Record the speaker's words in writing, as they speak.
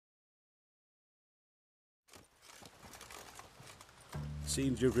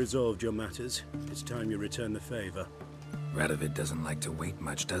Seems you've resolved your matters. It's time you return the favor. Radovid doesn't like to wait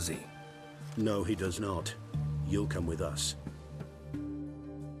much, does he? No, he does not. You'll come with us.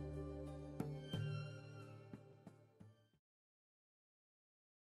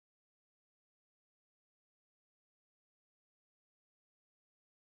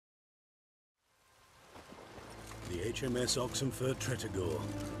 The HMS Oxenford Tretogor.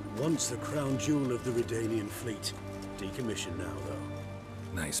 Once the crown jewel of the Redanian fleet. Decommissioned now, though.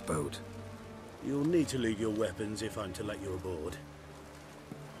 Nice boat. You'll need to leave your weapons if I'm to let you aboard.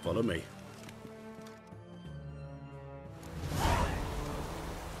 Follow me.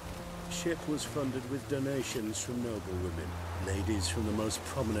 Ship was funded with donations from noblewomen. Ladies from the most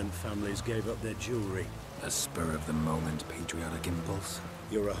prominent families gave up their jewelry. A spur-of-the-moment patriotic impulse?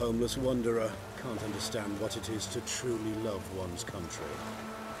 You're a homeless wanderer. Can't understand what it is to truly love one's country.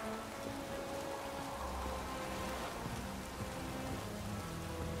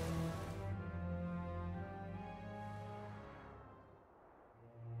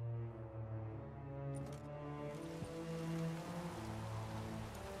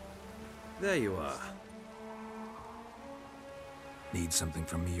 There you are. Need something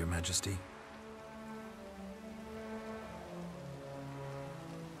from me, Your Majesty?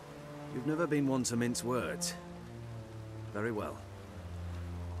 You've never been one to mince words. Very well.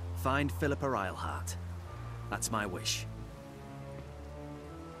 Find Philippa Eilhart. That's my wish.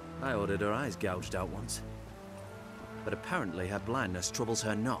 I ordered her eyes gouged out once. But apparently her blindness troubles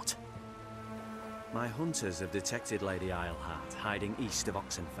her not. My hunters have detected Lady Eilhart hiding east of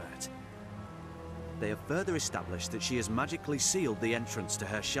Oxenfurt. They have further established that she has magically sealed the entrance to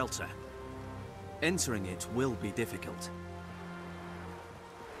her shelter. Entering it will be difficult.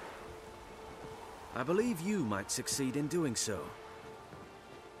 I believe you might succeed in doing so.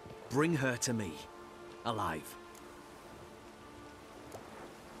 Bring her to me, alive.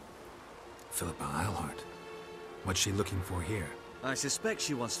 Philippa Eilhart. What's she looking for here? I suspect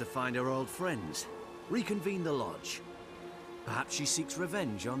she wants to find her old friends, reconvene the lodge. Perhaps she seeks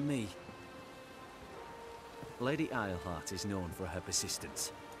revenge on me. Lady Eilhart is known for her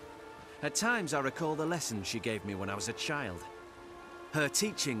persistence. At times I recall the lessons she gave me when I was a child. Her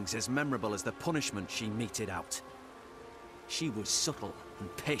teachings as memorable as the punishment she meted out. She was subtle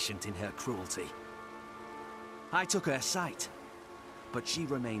and patient in her cruelty. I took her sight, but she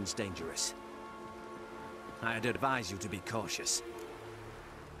remains dangerous. I'd advise you to be cautious.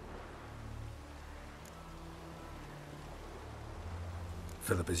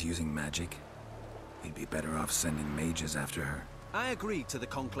 Philippa's using magic. We'd be better off sending mages after her. I agreed to the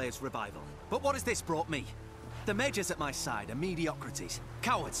Conclave's revival, but what has this brought me? The mages at my side are mediocrities,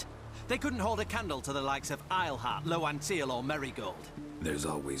 cowards. They couldn't hold a candle to the likes of Eilhart, Loantil, or Merigold. There's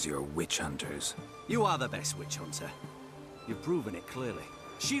always your witch hunters. You are the best witch hunter. You've proven it clearly.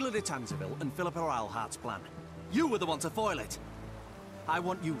 Sheila de Tanzeville and Philippa Eilhart's plan. You were the one to foil it. I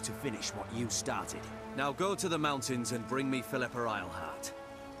want you to finish what you started. Now go to the mountains and bring me Philippa Eilhart.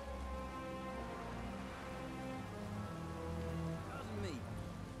 Pardon me.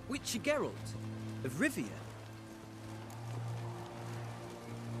 Witcher Geralt of Rivia.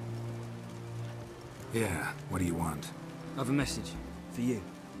 Yeah, what do you want? I've a message for you.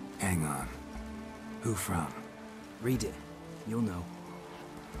 Hang on. Who from? Read it. You'll know.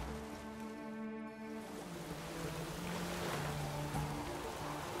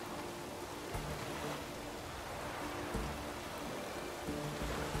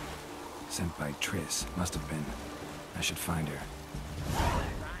 Sent by Triss. Must have been. I should find her.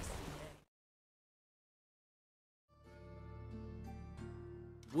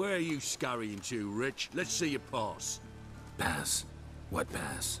 Where are you scurrying to, Rich? Let's see your pass. Pass? What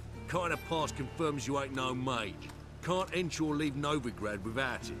pass? Kind of pass confirms you ain't no mage. Can't enter or leave Novigrad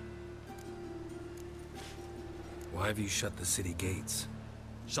without it. Why have you shut the city gates?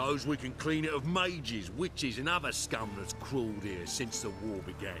 So's we can clean it of mages, witches and other scum that's crawled here since the war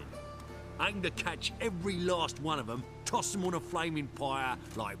began. Aim to catch every last one of them, toss them on a flaming pyre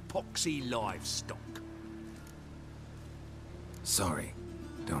like poxy livestock. Sorry.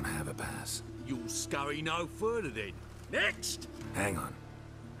 Don't have a pass. You'll scurry no further then. Next! Hang on.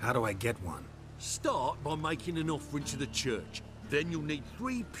 How do I get one? Start by making an offering to the church. Then you'll need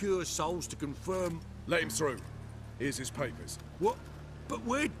 3 pure souls to confirm... Let him through. Here's his papers. What? But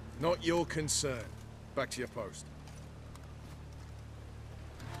where... Not your concern. Back to your post.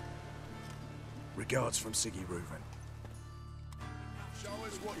 Regards from Siggy Reuven. Show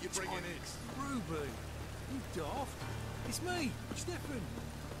us what you're bringing in. Reuben, you daft. It's me, Stefan,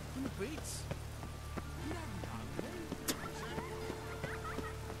 from the Beats. You don't know me.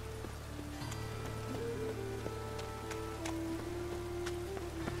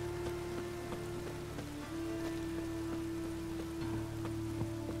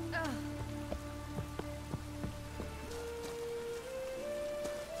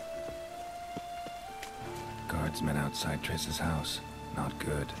 guardsmen outside Triss's house. Not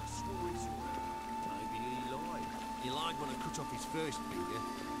good. Maybe he lied. He lied when I cut off his first finger.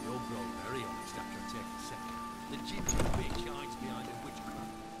 He'll grow very honest after I take the second. The ginger bitch hides behind a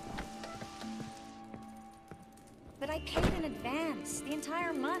witchcraft. But I paid in advance, the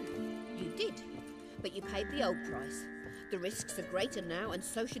entire month. You did, but you paid the old price. The risks are greater now, and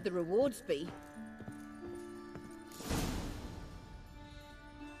so should the rewards be.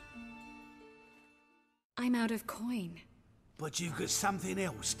 I'm out of coin. But you've got something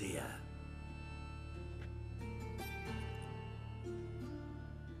else, dear.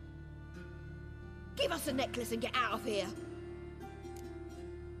 Give us a necklace and get out of here.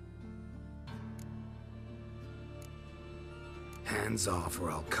 Hands off or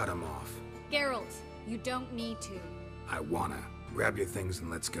I'll cut them off. Geralt, you don't need to. I wanna. Grab your things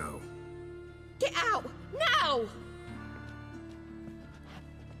and let's go. Get out! Now!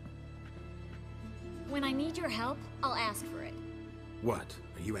 When I need your help, I'll ask for it. What?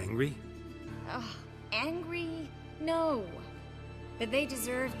 Are you angry? Ugh, angry? No. But they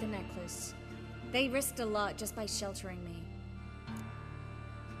deserved the necklace. They risked a lot just by sheltering me.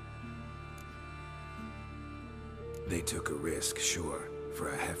 They took a risk, sure, for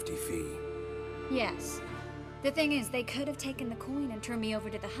a hefty fee. Yes. The thing is, they could have taken the coin and turned me over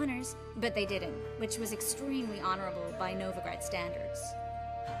to the hunters, but they didn't, which was extremely honorable by Novigrad standards.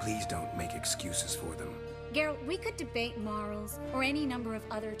 Please don't make excuses for them. Geralt, we could debate morals or any number of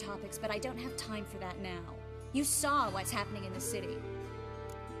other topics, but I don't have time for that now. You saw what's happening in the city.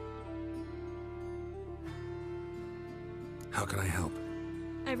 How can I help?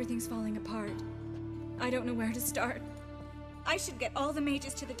 Everything's falling apart. I don't know where to start. I should get all the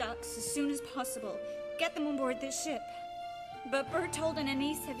mages to the docks as soon as possible. Get them on board this ship. But Bertold and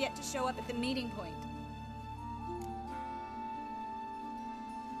Anise have yet to show up at the meeting point.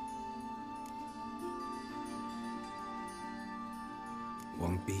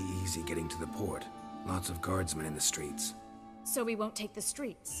 Won't be easy getting to the port. Lots of guardsmen in the streets. So we won't take the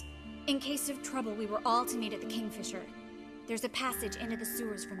streets. In case of trouble, we were all to meet at the Kingfisher. There's a passage into the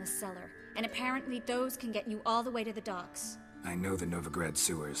sewers from the cellar, and apparently those can get you all the way to the docks. I know the Novigrad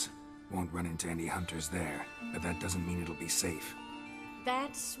sewers. Won't run into any hunters there, but that doesn't mean it'll be safe.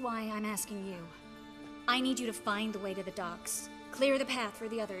 That's why I'm asking you. I need you to find the way to the docks, clear the path for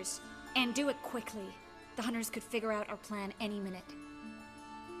the others, and do it quickly. The hunters could figure out our plan any minute.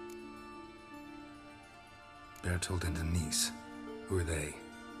 Bertold and Anise. Who are they?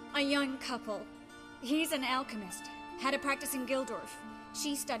 A young couple. He's an alchemist. Had a practice in Gildorf.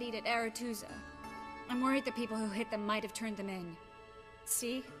 She studied at Aretuza. I'm worried the people who hit them might have turned them in.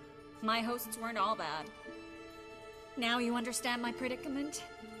 See? My hosts weren't all bad. Now you understand my predicament?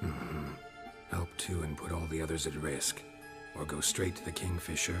 Mm-hmm. Help two and put all the others at risk. Or go straight to the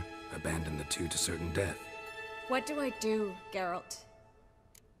Kingfisher, abandon the two to certain death. What do I do, Geralt?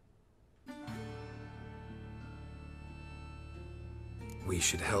 We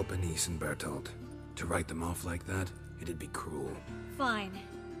should help Anise and Bertold. To write them off like that, it'd be cruel. Fine.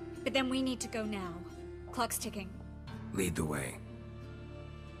 But then we need to go now. Clock's ticking. Lead the way.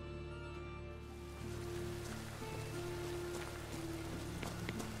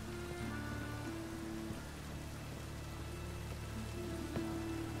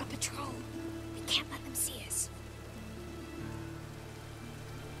 A patrol. We can't let them see us.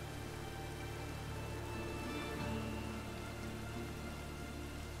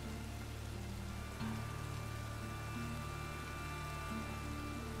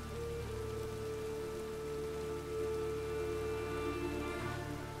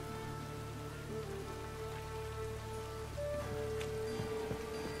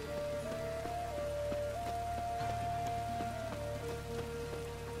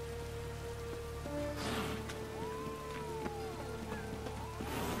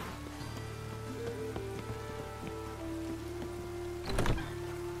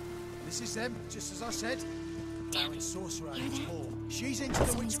 This is them, just as I said. Baron Sorcerer and his whore. She's into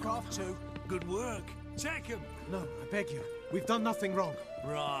the witchcraft too. Good work. Take him. No, I beg you. We've done nothing wrong.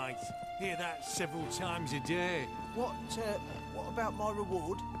 Right. Hear that several times a day. What about my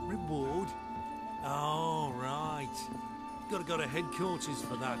reward? Reward? Oh, right. Gotta go to headquarters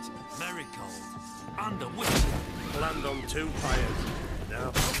for that. Marigold. Under witch. Land on two fires.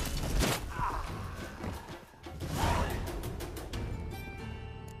 Now.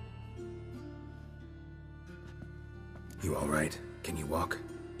 You all right? Can you walk?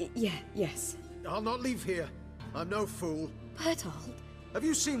 Yes. I'll not leave here. I'm no fool. Bertold? Have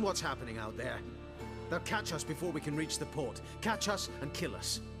you seen what's happening out there? They'll catch us before we can reach the port. Catch us and kill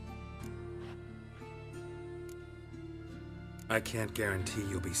us. I can't guarantee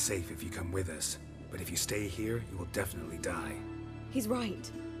you'll be safe if you come with us. But if you stay here, you will definitely die. He's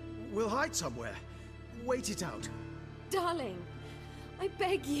right. We'll hide somewhere. Wait it out. Darling, I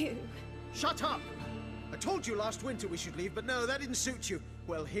beg you. Shut up! I told you last winter we should leave, but no, that didn't suit you.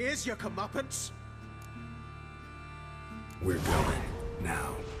 Well, here's your comeuppance. We're going.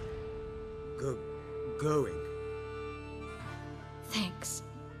 Now. Going? Thanks.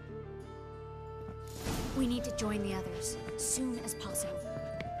 We need to join the others, as soon as possible.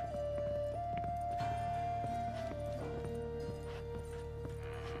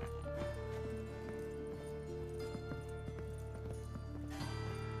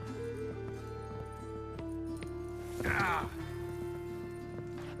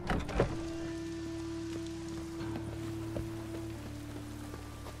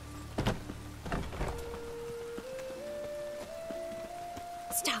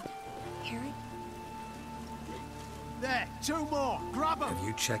 Stop. Harry? There, 2 more. Grab them. Have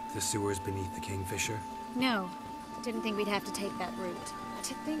you checked the sewers beneath the Kingfisher? No. Didn't think we'd have to take that route.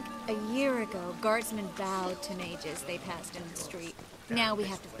 To think a year ago, guardsmen bowed to mages they passed in the street. Now we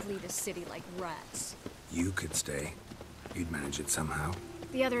have to flee the city like rats. You could stay. You'd manage it somehow.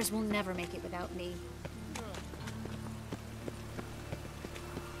 The others will never make it without me.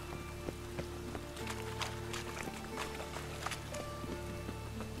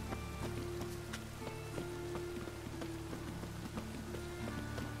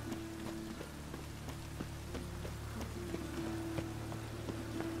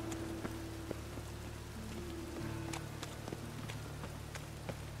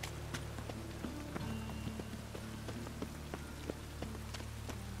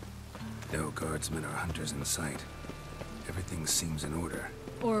 No guardsmen or hunters in sight. Everything seems in order.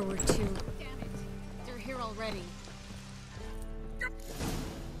 Or we're too... Damn it! They're here already.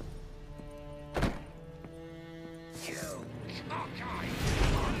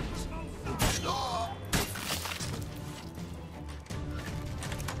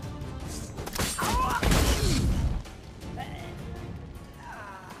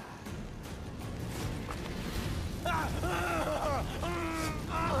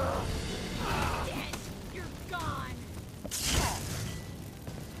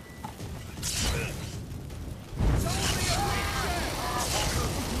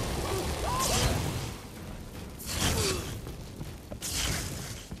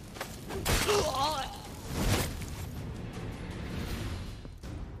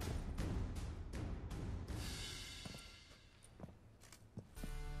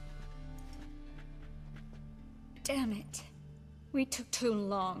 Damn it. We took too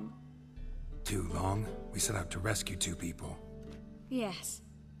long. Too long? We set out to rescue 2 people. Yes.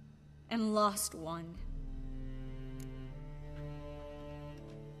 And lost one.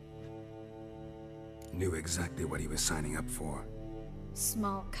 Knew exactly what he was signing up for.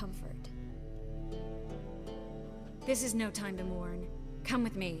 Small comfort. This is no time to mourn. Come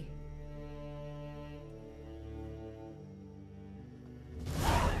with me.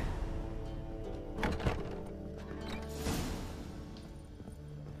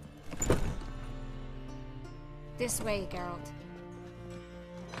 This way, Geralt.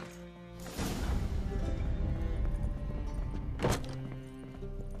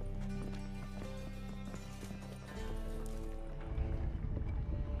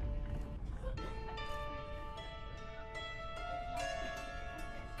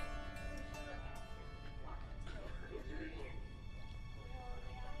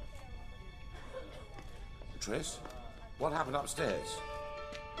 Triss, what happened upstairs?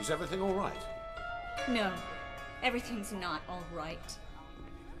 Is everything all right? No. Everything's not all right.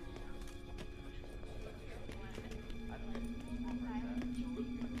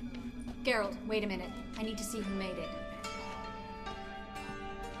 Geralt, wait a minute. I need to see who made it.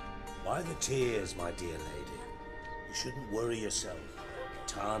 By the tears, my dear lady. You shouldn't worry yourself. It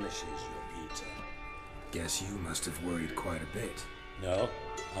tarnishes your beauty. Guess you must have worried quite a bit. No,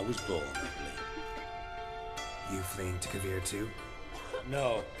 I was born ugly. You fleeing to Kovir too?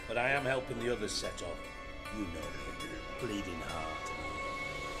 No, but I am helping the others set off. You know me, bleeding heart.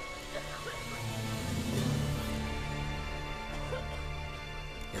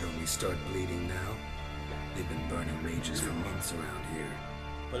 It only start bleeding now? They've been burning mages for months around here.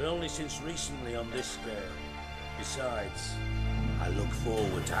 But only since recently on this scale. Besides, I look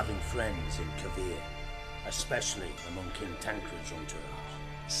forward to having friends in Kovir, especially among King Tancred's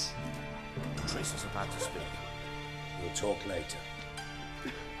entourage. Triss is about to speak. We'll talk later.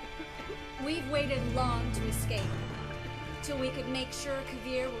 We've waited long to escape. Till we could make sure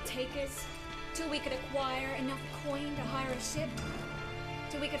Kovir will take us. Till we could acquire enough coin to hire a ship.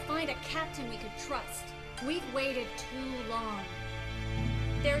 Till we could find a captain we could trust. We've waited too long.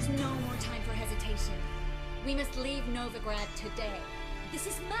 There's no more time for hesitation. We must leave Novigrad today. This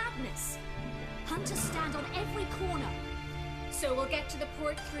is madness. Hunters stand on every corner. So we'll get to the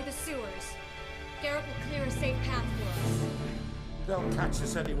port through the sewers. Garrett will clear a safe path for us. They'll catch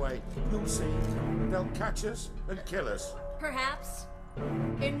us anyway. You'll see. They'll catch us and kill us. Perhaps.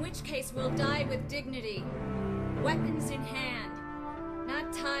 In which case we'll die with dignity. Weapons in hand.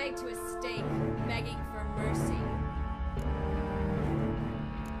 Not tied to a stake, begging for mercy.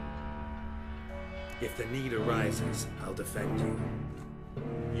 If the need arises, I'll defend you.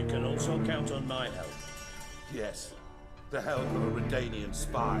 You can also count on my help. Yes. The help of a Redanian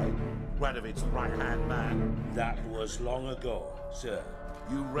spy. Radovic's right-hand man. That was long ago, sir.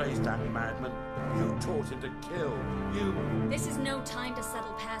 You raised that madman. You taught him to kill. You... This is no time to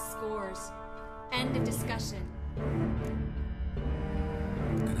settle past scores. End of discussion.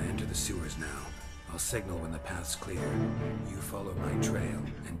 Gonna enter the sewers now. I'll signal when the path's clear. You follow my trail,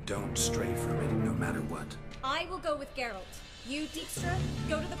 and don't stray from it, no matter what. I will go with Geralt. You, Dijkstra,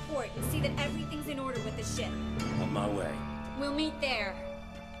 go to the port and see that everything's in order with the ship. On my way. We'll meet there.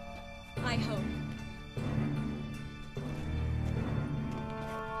 I hope.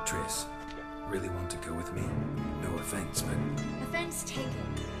 Triss, really want to go with me? No offense, but... Offense taken.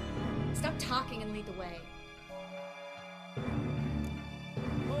 Stop talking and lead the way.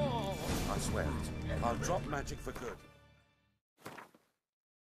 I swear it. I'll drop magic for good.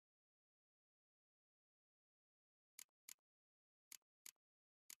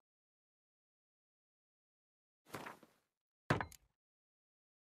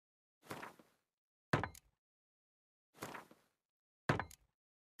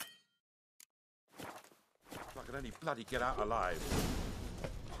 I can only bloody get out alive.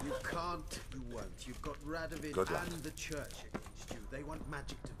 You can't, you won't. You've got Radovid Good luck. and the church against you. They want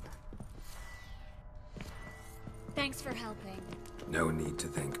magic to back. Thanks for helping. No need to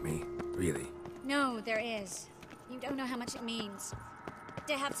thank me. Really. No, there is. You don't know how much it means.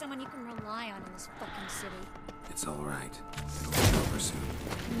 To have someone you can rely on in this fucking city. It's all right. It'll be over soon.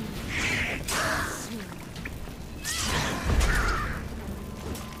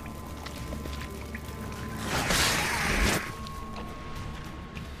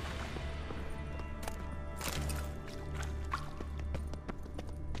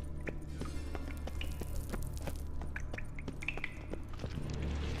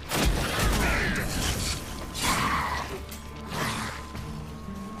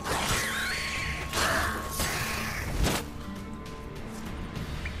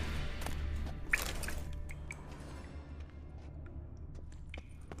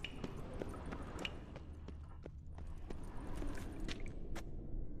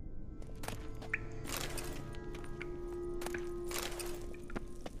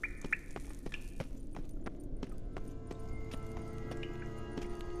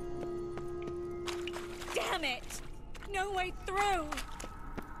 Damn it! No way through!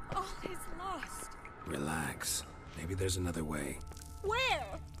 All is lost. Relax. Maybe there's another way. Where?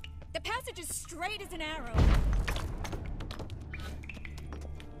 The passage is straight as an arrow.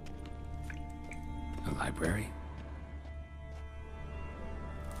 A library?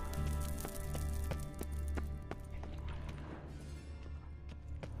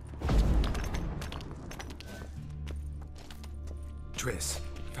 Triss,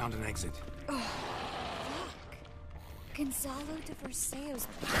 found an exit. Oh, fuck. Gonzalo de Verseo's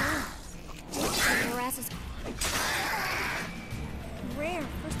Horace's rare,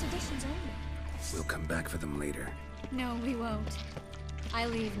 first editions only. We'll come back for them later. No, we won't. I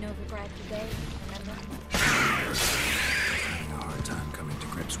leave Novigrad today, remember? Having a hard time coming to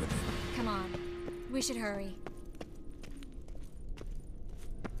grips with it. Come on. We should hurry.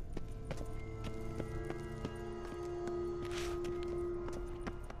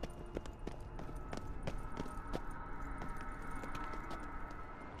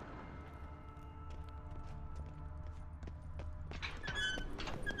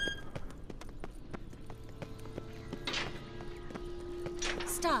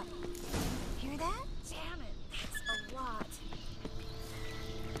 Stop. Hear that? Damn it, that's a lot.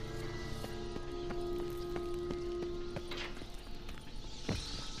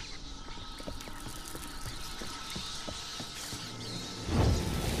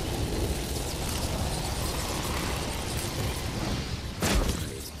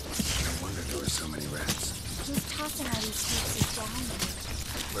 No wonder there were so many rats. Who's tossing all these pieces down there?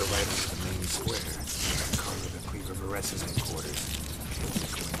 We're right under the main square. Carlo the Cleaver Vares's headquarters. No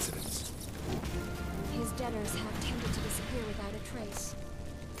coincidence. His debtors have tended to disappear without a trace.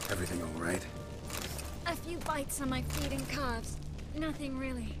 Everything all right? A few bites on my feet and calves. Nothing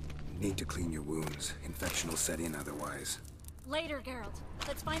really. Need to clean your wounds. Infection will set in otherwise. Later, Geralt.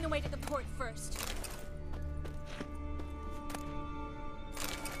 Let's find the way to the port first.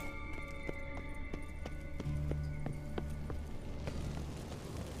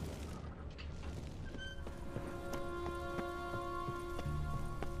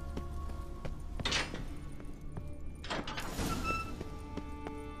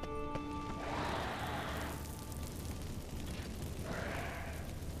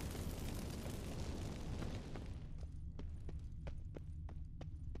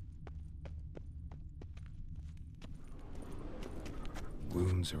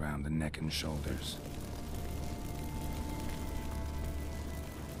 Wounds around the neck and shoulders.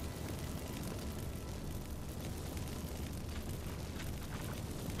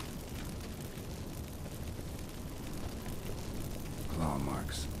 Claw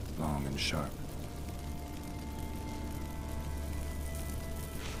marks, long and sharp.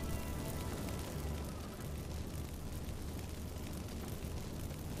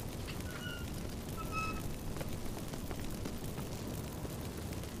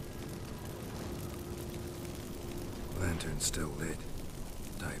 Lantern's still lit.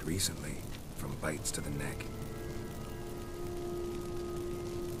 Died recently, from bites to the neck.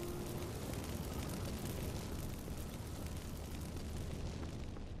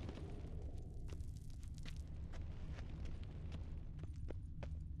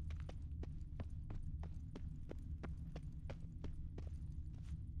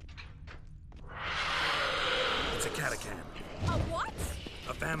 It's a Catacan. A what?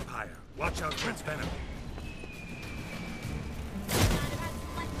 A vampire. Watch out for its venom.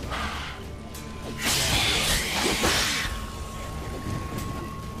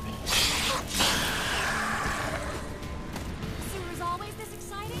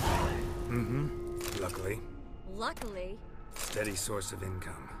 Luckily. Luckily. Steady source of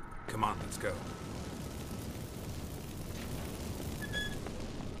income. Come on, let's go.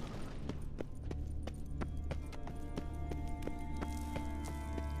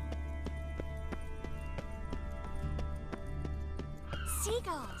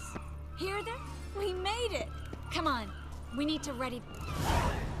 Seagulls! Hear them? We made it! Come on, we need to ready...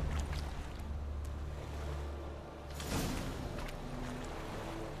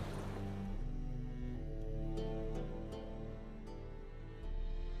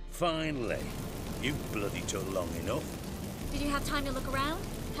 Finally. You bloody took long enough. Did you have time to look around?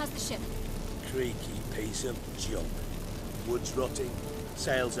 How's the ship? Creaky piece of junk. Wood's rotting.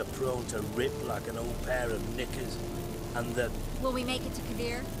 Sails are prone to rip like an old pair of knickers. And the... Will we make it to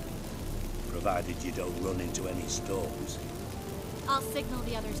Kavir? Provided you don't run into any storms. I'll signal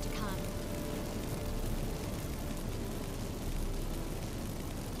the others to come.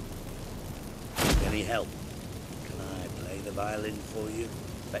 Any help? Can I play the violin for you?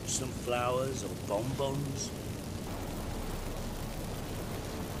 Fetch some flowers or bonbons?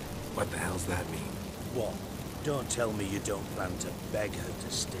 What the hell's that mean? What? Don't tell me you don't plan to beg her to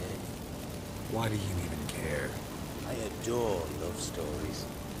stay. Why do you even care? I adore love stories.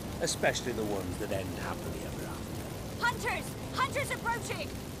 Especially the ones that end happily ever after. Hunters! Hunters approaching!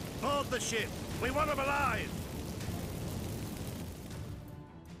 Board the ship! We want them alive!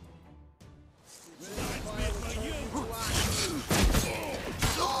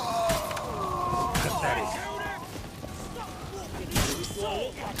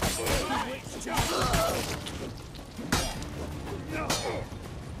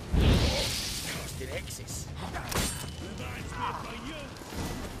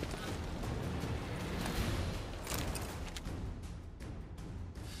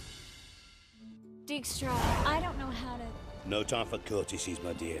 Dijkstra, I don't know how to... No time for courtesies,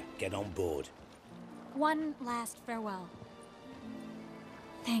 my dear. Get on board. One last farewell.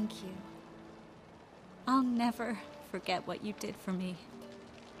 Thank you. I'll never forget what you did for me.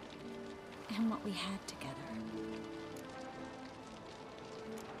 And what we had together.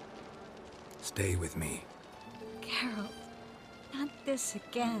 Stay with me. Geralt, not this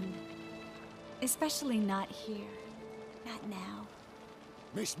again. Especially not here. Not now.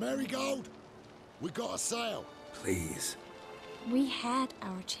 Miss Marigold, we got a sail. Please. We had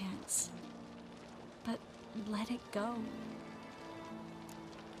our chance. But let it go.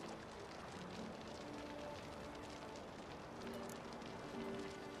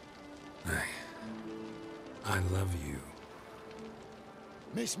 I love you.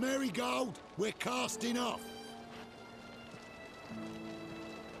 Miss Marigold, we're casting off.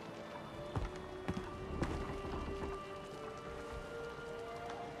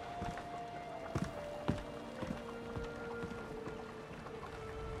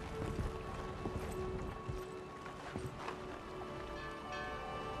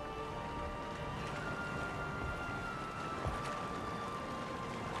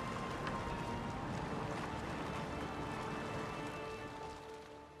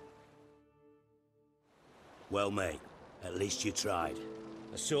 Well, mate, at least you tried.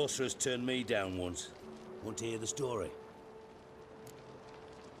 A sorcerer's turned me down once. Want to hear the story?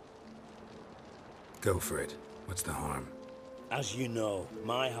 Go for it. What's the harm? As you know,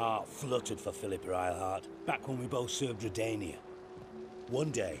 my heart fluttered for Philippa Eilhart back when we both served Redania.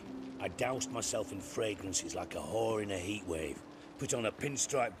 One day, I doused myself in fragrances like a whore in a heat wave. Put on a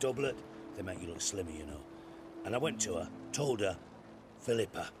pinstripe doublet, they make you look slimmer, you know. And I went to her, told her,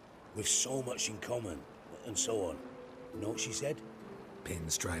 Philippa, we've so much in common, and so on. You know what she said?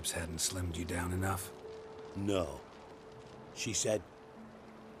 Pinstripes hadn't slimmed you down enough? No. She said,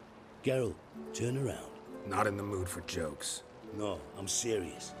 Geralt, turn around. Not in the mood for jokes. No, I'm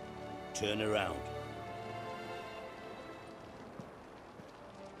serious. Turn around.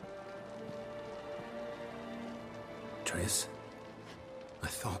 Triss? I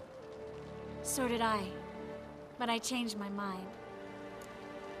thought... So did I. But I changed my mind.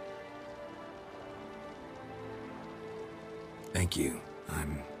 Thank you.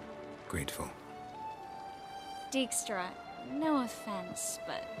 I'm grateful. Dijkstra, no offense,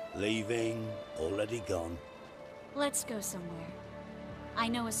 but... Leaving, already gone. Let's go somewhere. I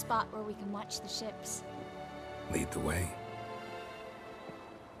know a spot where we can watch the ships. Lead the way.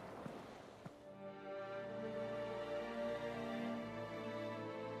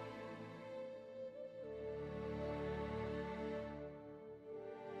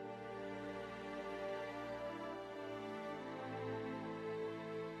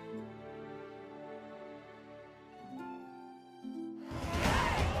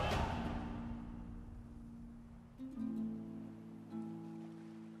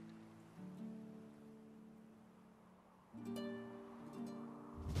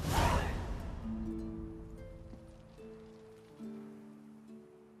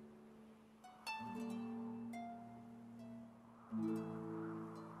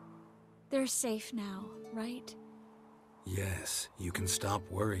 They're safe now, right? Yes, you can stop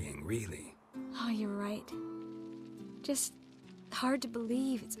worrying, really. Oh, you're right. Just hard to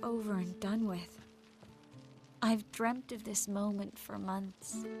believe it's over and done with. I've dreamt of this moment for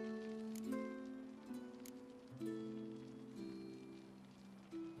months.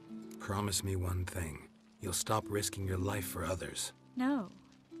 Promise me one thing. You'll stop risking your life for others. No.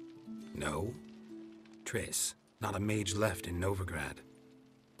 No? Triss, not a mage left in Novigrad.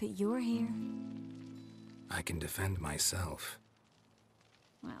 But you're here. I can defend myself.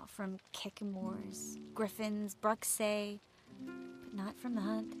 Well, from Kickamores, Griffins, Bruxay, but not from the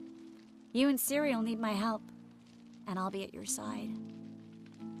Hunt. You and Ciri will need my help, and I'll be at your side.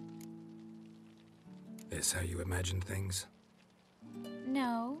 This how you imagined things?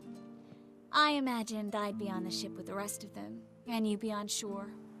 No. I imagined I'd be on the ship with the rest of them, and you be on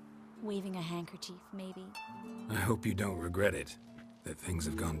shore, waving a handkerchief, maybe. I hope you don't regret it, that things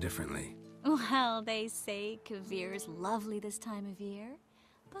have gone differently. Well, they say Kavir's lovely this time of year,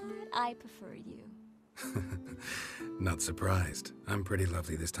 but I prefer you. Not surprised. I'm pretty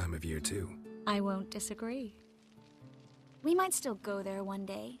lovely this time of year, too. I won't disagree. We might still go there one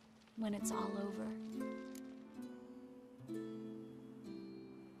day, when it's all over.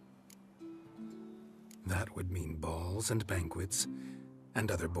 That would mean balls and banquets,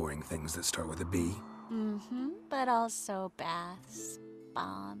 and other boring things that start with a B. Mm-hmm, but also baths,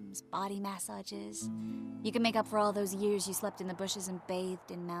 bombs, body massages. You can make up for all those years you slept in the bushes and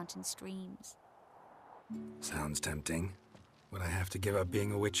bathed in mountain streams. Sounds tempting. Would I have to give up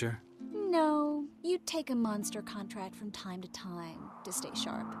being a witcher? No, you'd take a monster contract from time to time to stay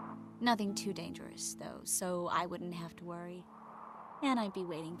sharp. Nothing too dangerous, though, so I wouldn't have to worry. And I'd be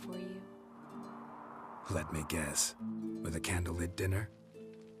waiting for you. Let me guess. With a candlelit dinner?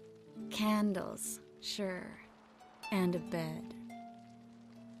 Candles, sure. And a bed.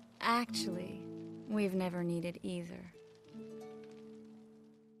 Actually, we've never needed either.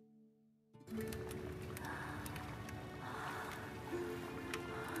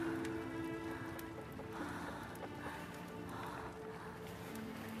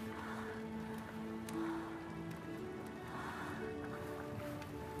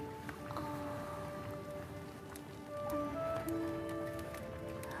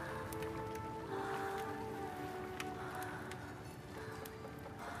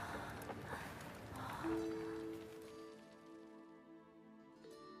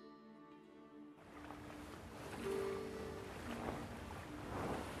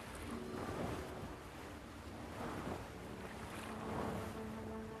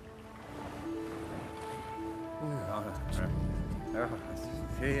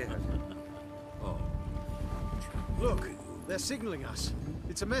 Look, they're signaling us.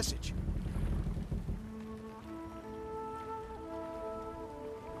 It's a message.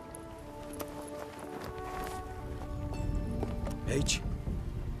 H-L-A-K-B-R.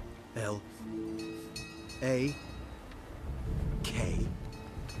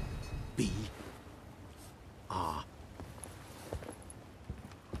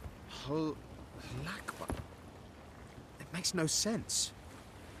 Halakba. It makes no sense.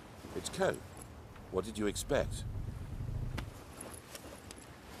 It's code. What did you expect?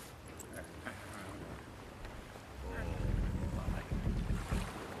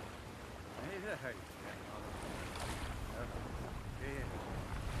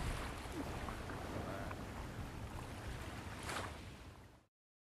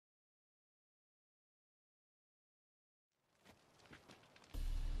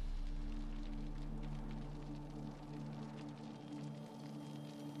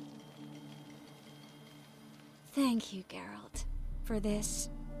 Thank you, Geralt, for this,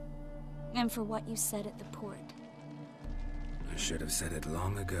 and for what you said at the port. I should have said it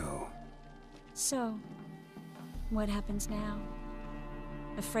long ago. So, what happens now?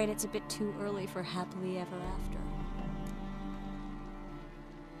 Afraid it's a bit too early for happily ever after.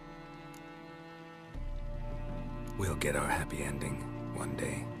 We'll get our happy ending one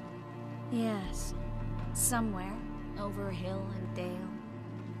day. Yes, somewhere, over hill and dale.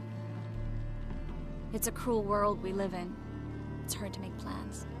 It's a cruel world we live in. It's hard to make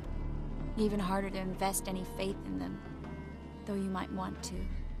plans. Even harder to invest any faith in them. Though you might want to,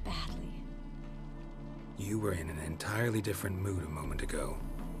 badly. You were in an entirely different mood a moment ago.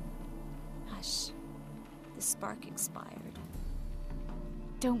 Hush. The spark expired.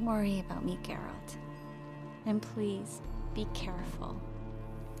 Don't worry about me, Geralt. And please, be careful.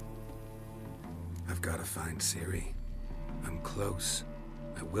 I've got to find Ciri. I'm close.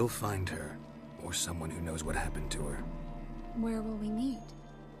 I will find her. Or someone who knows what happened to her. Where will we meet?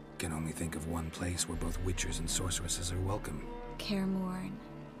 Can only think of one place where both witchers and sorceresses are welcome. Kaer Morhen.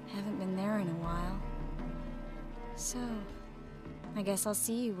 Haven't been there in a while. So, I guess I'll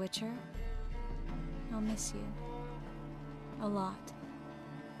see you, Witcher. I'll miss you. A lot.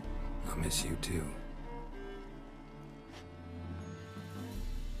 I'll miss you too.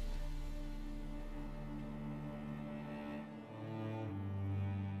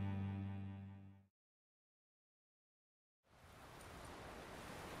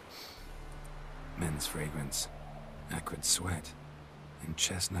 Men's fragrance, acrid sweat, and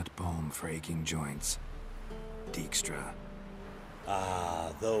chestnut balm for aching joints. Dijkstra.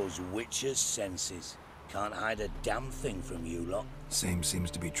 Ah, those witches' senses. Can't hide a damn thing from you lot. Same seems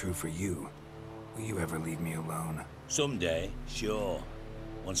to be true for you. Will you ever leave me alone? Someday, sure.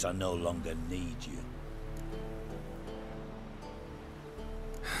 Once I no longer need you.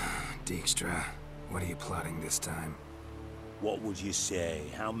 Dijkstra, what are you plotting this time? What would you say?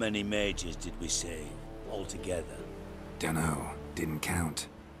 How many mages did we save, altogether? Dunno. Didn't count.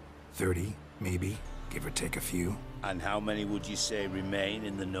 30, maybe, give or take a few. And how many would you say remain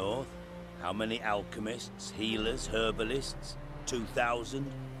in the north? How many alchemists, healers, herbalists?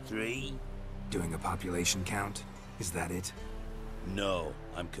 2,000? 3? Doing a population count? Is that it? No,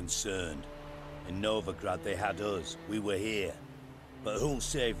 I'm concerned. In Novigrad they had us. We were here. But who'll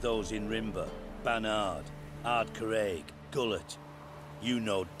save those in Rimba? Banard, Ardcaraig, Gullet. You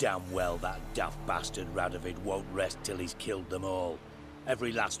know damn well that daft bastard Radovid won't rest till he's killed them all.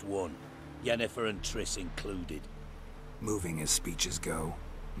 Every last one. Yennefer and Triss included. Moving as speeches go.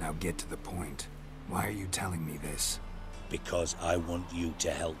 Now get to the point. Why are you telling me this? Because I want you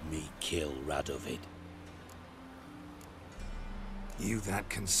to help me kill Radovid. You that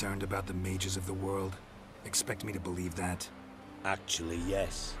concerned about the mages of the world? Expect me to believe that? Actually,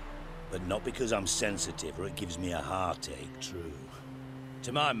 yes. But not because I'm sensitive or it gives me a heartache, true.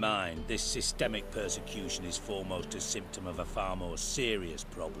 To my mind, this systemic persecution is foremost a symptom of a far more serious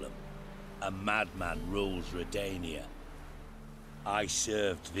problem. A madman rules Redania. I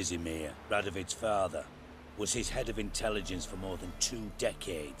served Vizimir, Radovid's father, was his head of intelligence for more than 2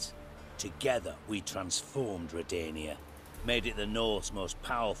 decades. Together, we transformed Redania, made it the North's most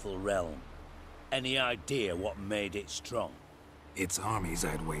powerful realm. Any idea what made it strong? Its armies,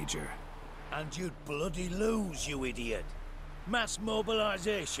 I'd wager. And you'd bloody lose, you idiot. Mass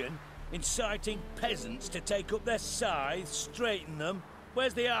mobilization, inciting peasants to take up their scythes, straighten them.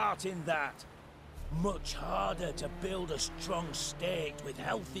 Where's the art in that? Much harder to build a strong state with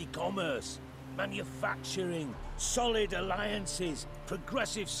healthy commerce, manufacturing, solid alliances,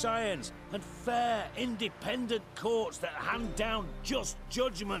 progressive science, and fair, independent courts that hand down just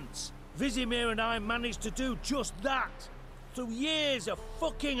judgments. Vizimir and I managed to do just that. Through years of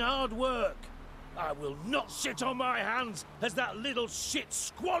fucking hard work. I will not sit on my hands as that little shit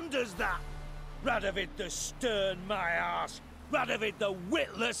squanders that. Radovid the stern, my arse. Radovid the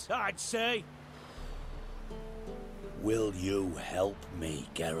witless, I'd say. Will you help me,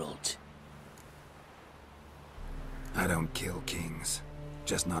 Geralt? I don't kill kings.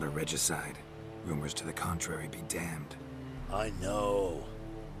 Just not a regicide. Rumors to the contrary be damned. I know.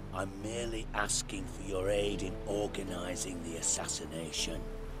 I'm merely asking for your aid in organizing the assassination.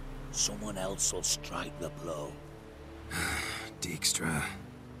 Someone else will strike the blow. Dijkstra.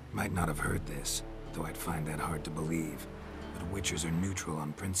 Might not have heard this, though I'd find that hard to believe. But Witchers are neutral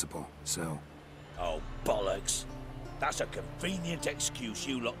on principle, so... Oh, bollocks. That's a convenient excuse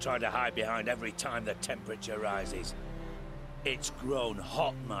you lot try to hide behind every time the temperature rises. It's grown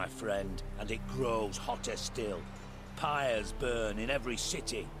hot, my friend, and it grows hotter still. Pyres burn in every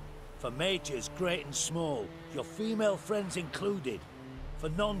city. For mages great and small, your female friends included. For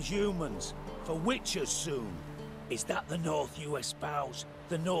non-humans, for witchers soon. Is that the North you espouse?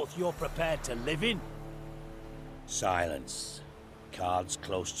 The North you're prepared to live in? Silence. Cards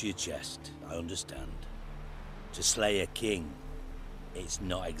close to your chest, I understand. To slay a king, it's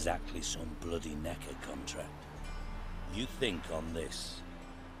not exactly some bloody necker contract. You think on this.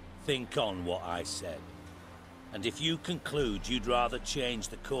 Think on what I said. And if you conclude you'd rather change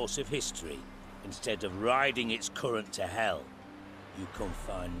the course of history instead of riding its current to hell, you come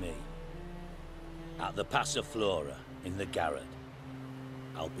find me. At the Passiflora, in the Garrod.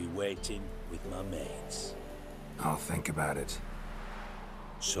 I'll be waiting with my mates. I'll think about it.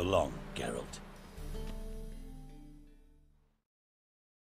 So long, Geralt.